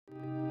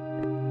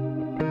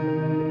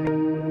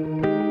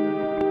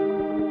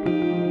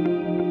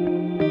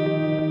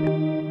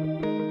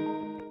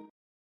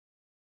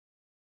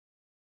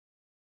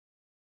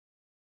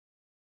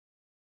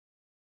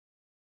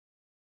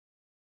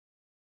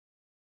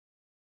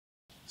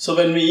So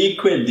when we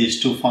equate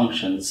these two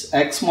functions,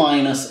 x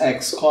minus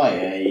x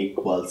square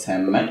equals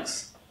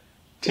mx.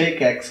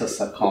 Take x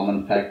as a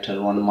common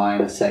factor, 1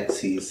 minus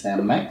x is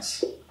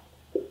mx.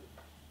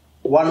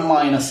 1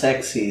 minus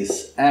x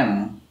is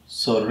m,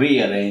 so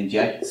rearrange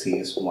x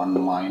is 1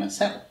 minus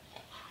m.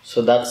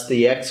 So that's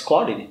the x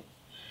coordinate.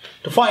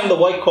 To find the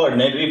y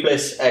coordinate,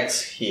 replace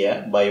x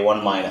here by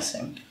 1 minus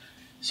m.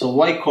 So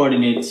y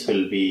coordinates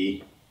will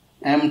be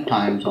m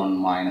times 1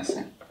 minus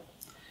m.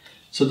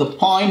 So the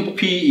point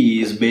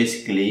P is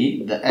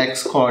basically the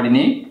x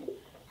coordinate,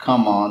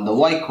 comma the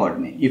y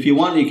coordinate. If you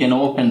want, you can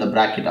open the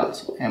bracket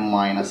also, m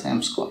minus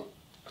m square.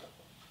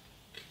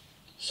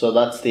 So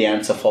that's the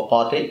answer for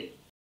part A.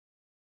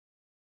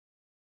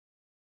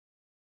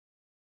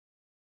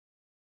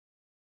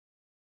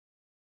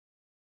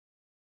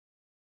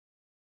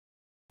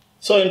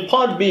 So in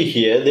part B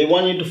here, they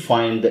want you to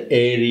find the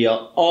area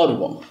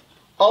R1.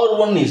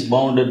 R1 is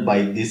bounded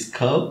by this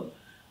curve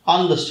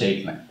on the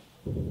straight line.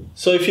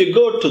 So if you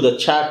go to the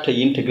chapter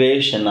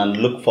integration and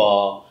look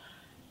for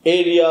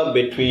area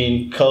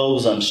between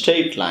curves and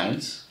straight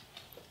lines,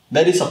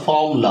 there is a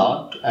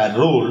formula, a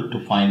rule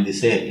to find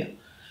this area.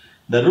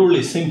 The rule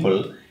is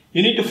simple.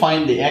 You need to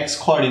find the x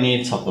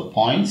coordinates of the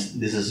points.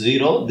 This is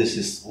 0, this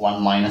is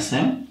 1 minus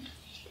m.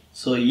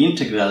 So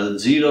integral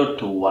 0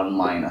 to 1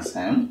 minus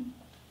m.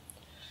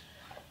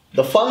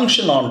 The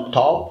function on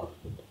top,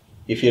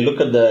 if you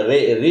look at the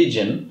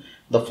region,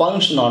 the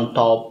function on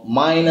top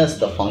minus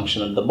the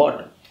function at the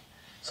bottom.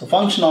 So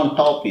function on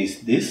top is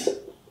this,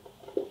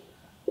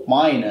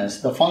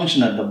 minus the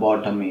function at the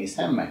bottom is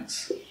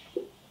mx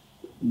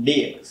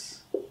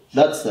dx.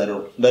 That's the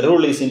rule. The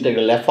rule is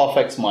integral f of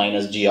x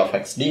minus g of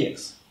x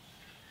dx.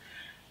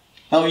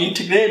 Now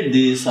integrate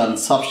this and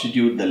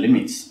substitute the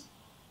limits.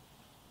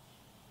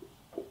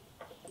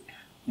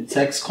 It's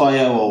x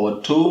square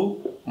over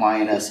 2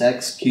 minus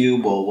x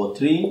cube over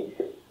 3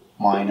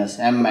 minus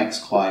mx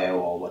square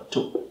over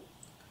 2.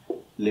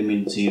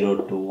 Limit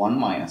 0 to 1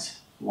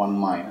 minus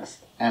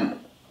m.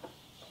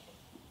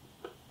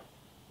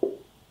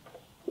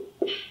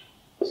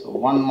 So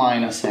 1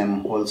 minus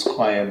m whole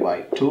square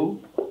by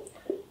 2,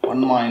 1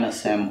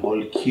 minus m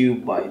whole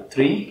cube by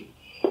 3,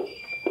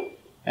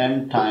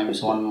 m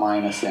times 1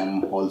 minus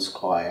m whole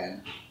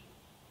square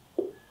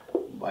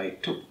by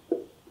 2.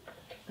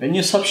 When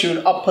you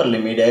substitute upper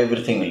limit,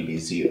 everything will be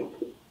 0.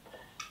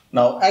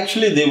 Now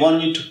actually they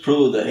want you to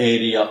prove the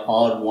area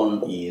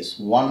R1 is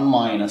 1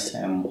 minus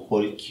m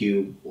whole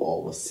cube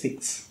over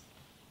 6.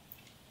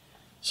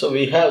 So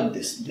we have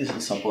this. This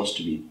is supposed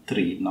to be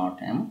 3,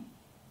 not m.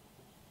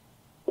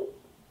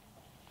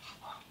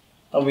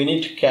 Now we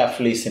need to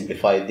carefully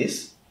simplify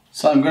this.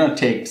 So I'm going to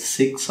take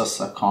 6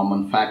 as a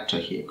common factor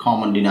here,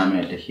 common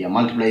denominator here.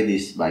 Multiply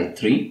this by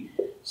 3.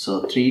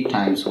 So 3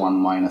 times 1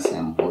 minus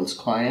m whole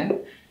square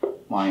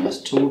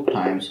minus 2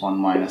 times 1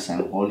 minus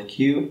m whole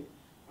cube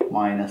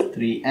minus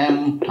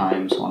 3m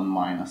times 1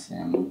 minus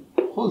m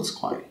whole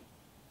square.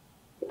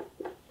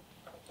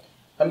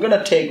 I'm going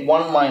to take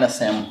 1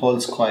 minus m whole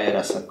square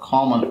as a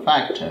common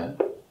factor.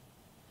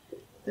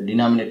 The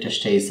denominator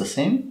stays the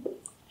same.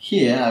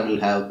 Here I will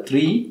have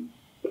 3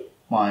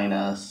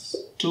 minus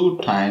 2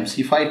 times,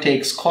 if I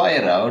take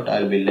square out,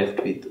 I will be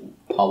left with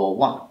power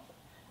 1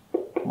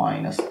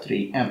 minus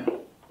 3m.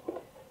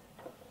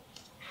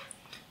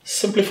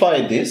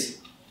 Simplify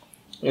this.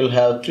 You will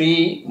have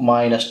 3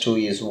 minus 2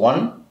 is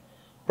 1.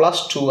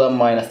 Plus 2m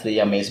minus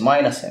 3m is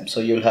minus m.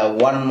 So you will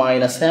have 1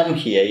 minus m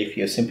here if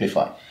you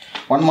simplify.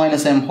 1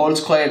 minus m whole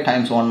square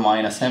times 1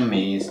 minus m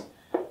is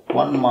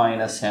 1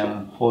 minus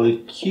m whole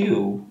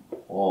cube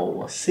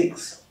over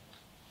 6.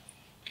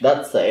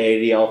 That's the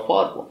area of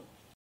R1.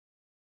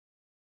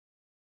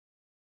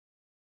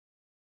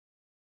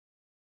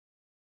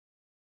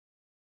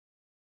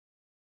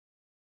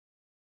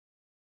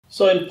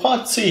 So in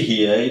part C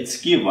here,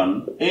 it's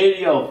given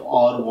area of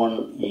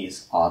R1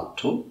 is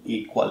R2,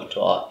 equal to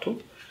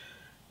R2.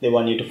 They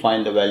want you to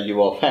find the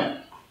value of m.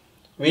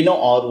 We know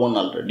R1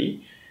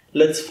 already.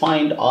 Let's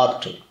find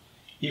R2.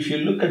 If you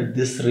look at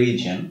this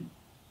region,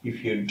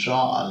 if you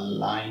draw a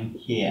line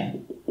here,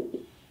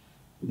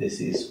 this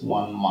is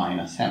 1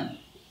 minus m,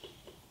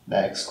 the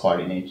x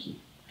coordinate here.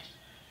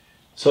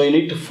 So you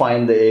need to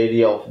find the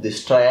area of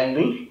this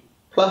triangle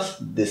plus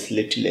this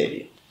little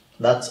area.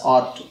 That's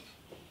R2.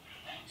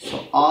 So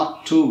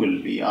R2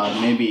 will be, or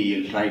maybe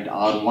you'll write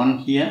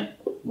R1 here,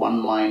 1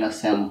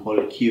 minus m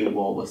whole cube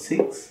over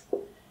 6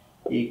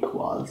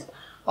 equals,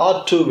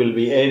 R2 will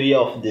be area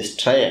of this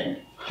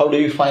triangle. How do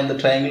you find the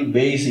triangle?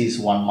 Base is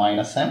 1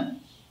 minus m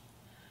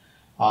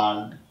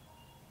and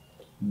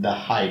the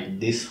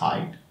height, this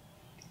height.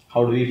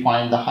 How do we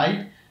find the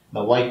height?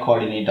 The y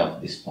coordinate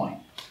of this point.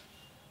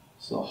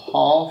 So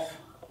half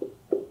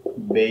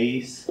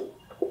base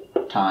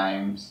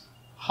times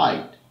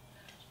height.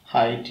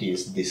 Height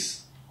is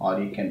this, or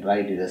you can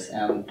write it as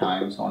m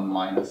times 1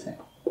 minus m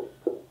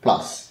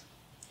plus.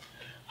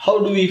 How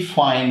do we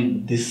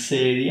find this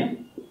area?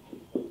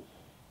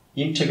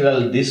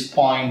 Integral this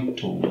point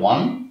to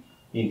 1,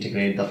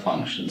 integrate the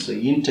function. So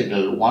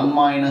integral 1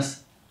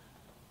 minus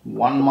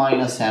 1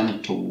 minus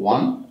m to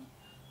 1,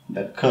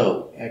 the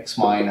curve x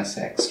minus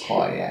x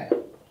square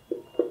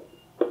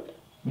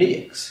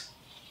dx.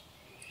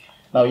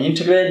 Now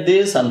integrate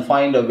this and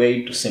find a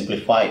way to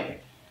simplify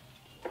it.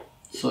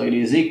 So it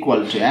is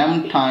equal to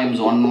m times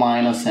 1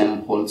 minus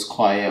m whole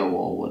square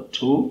over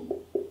 2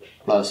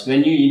 plus,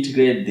 when you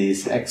integrate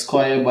this, x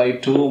square by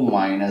 2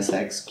 minus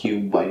x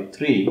cube by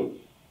 3,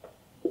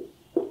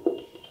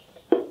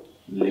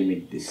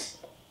 limit this.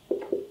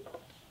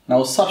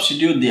 Now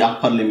substitute the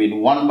upper limit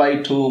 1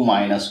 by 2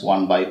 minus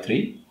 1 by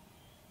 3,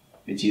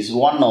 which is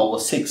 1 over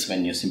 6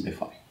 when you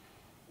simplify.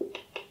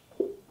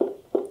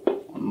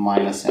 1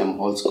 minus m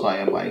whole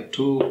square by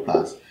 2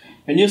 plus,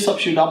 when you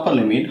substitute upper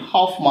limit,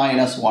 half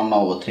minus 1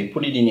 over 3,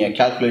 put it in your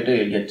calculator,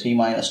 you'll get 3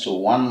 minus 2,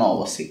 1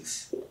 over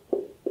 6.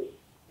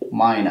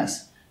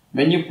 Minus,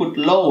 when you put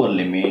lower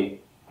limit,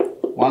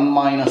 1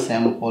 minus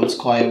m whole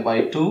square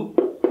by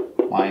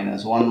 2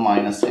 minus 1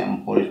 minus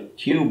m whole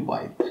cube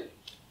by 3.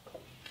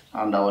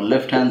 And our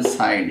left hand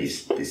side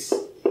is this.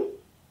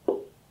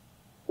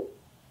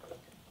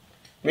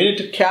 We need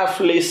to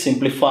carefully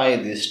simplify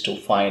this to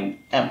find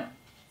m.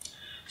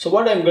 So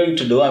what I'm going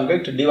to do, I'm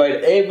going to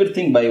divide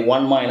everything by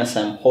 1 minus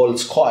m whole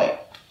square.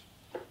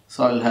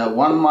 So I'll have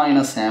 1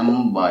 minus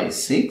m by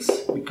 6,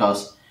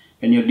 because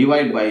when you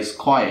divide by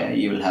square,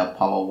 you will have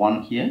power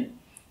 1 here.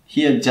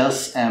 Here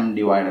just m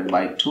divided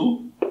by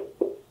 2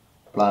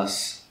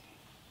 plus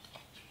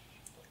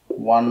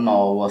 1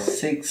 over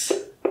 6,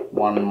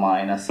 1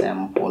 minus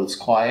m whole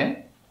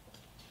square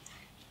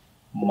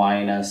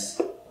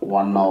minus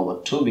 1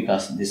 over 2,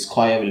 because this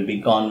square will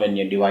be gone when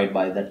you divide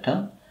by that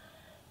term,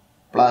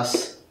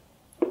 plus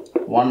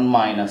 1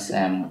 minus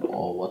m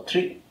over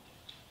 3.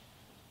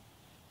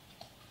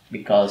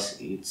 Because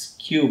it's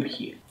cubed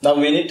here. Now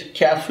we need to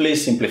carefully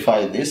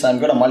simplify this. I'm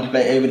going to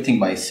multiply everything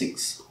by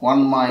 6.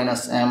 1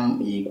 minus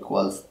m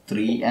equals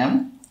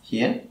 3m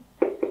here.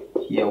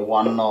 Here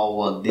 1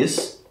 over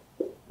this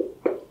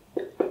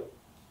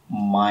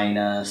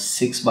minus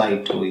 6 by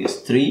 2 is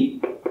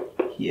 3.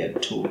 Here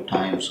 2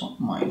 times 1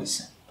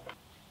 minus m.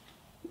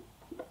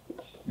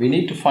 We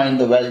need to find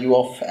the value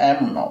of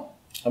m now.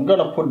 I'm going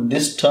to put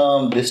this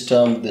term, this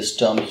term, this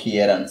term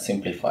here and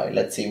simplify.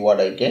 Let's see what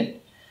I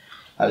get.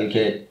 I'll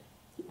get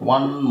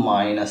 1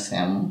 minus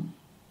m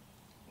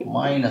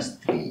minus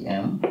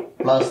 3m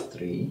plus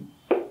 3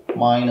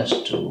 minus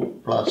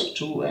 2 plus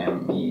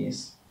 2m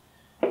is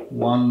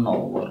 1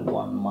 over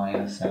 1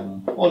 minus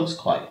m whole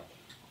square.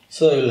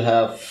 So you'll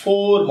have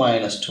 4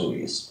 minus 2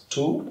 is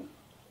 2.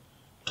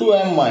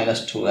 2m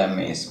minus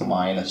 2m is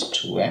minus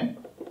 2m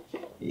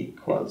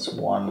equals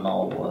 1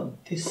 over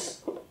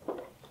this.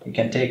 You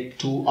can take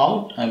 2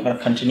 out. I'm going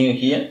to continue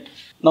here.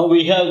 Now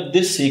we have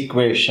this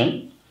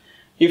equation.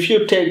 If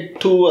you take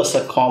 2 as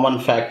a common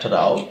factor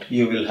out,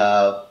 you will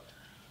have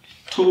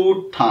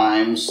 2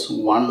 times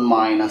 1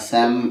 minus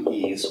m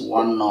is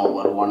 1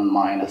 over 1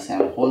 minus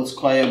m whole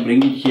square.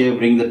 Bring it here,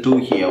 bring the 2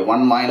 here.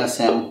 1 minus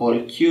m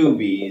whole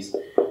cube is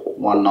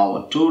 1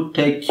 over 2.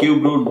 Take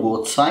cube root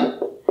both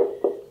sides.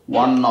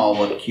 1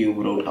 over cube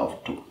root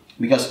of 2.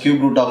 Because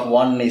cube root of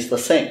 1 is the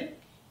same.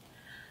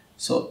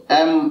 So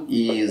m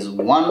is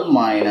 1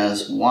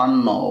 minus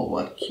 1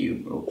 over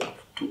cube root of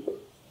 2.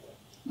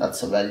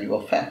 That's the value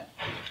of m.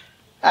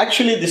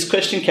 Actually, this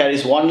question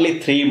carries only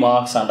 3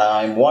 marks, and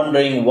I'm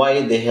wondering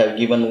why they have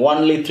given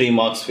only 3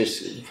 marks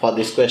for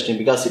this question,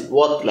 because it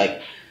worth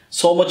like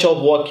so much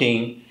of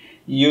working.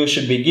 You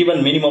should be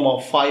given minimum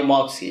of 5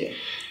 marks here.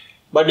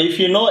 But if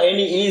you know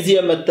any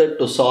easier method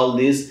to solve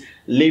this,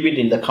 leave it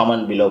in the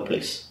comment below,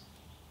 please.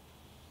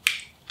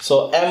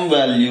 So m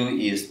value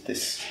is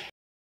this.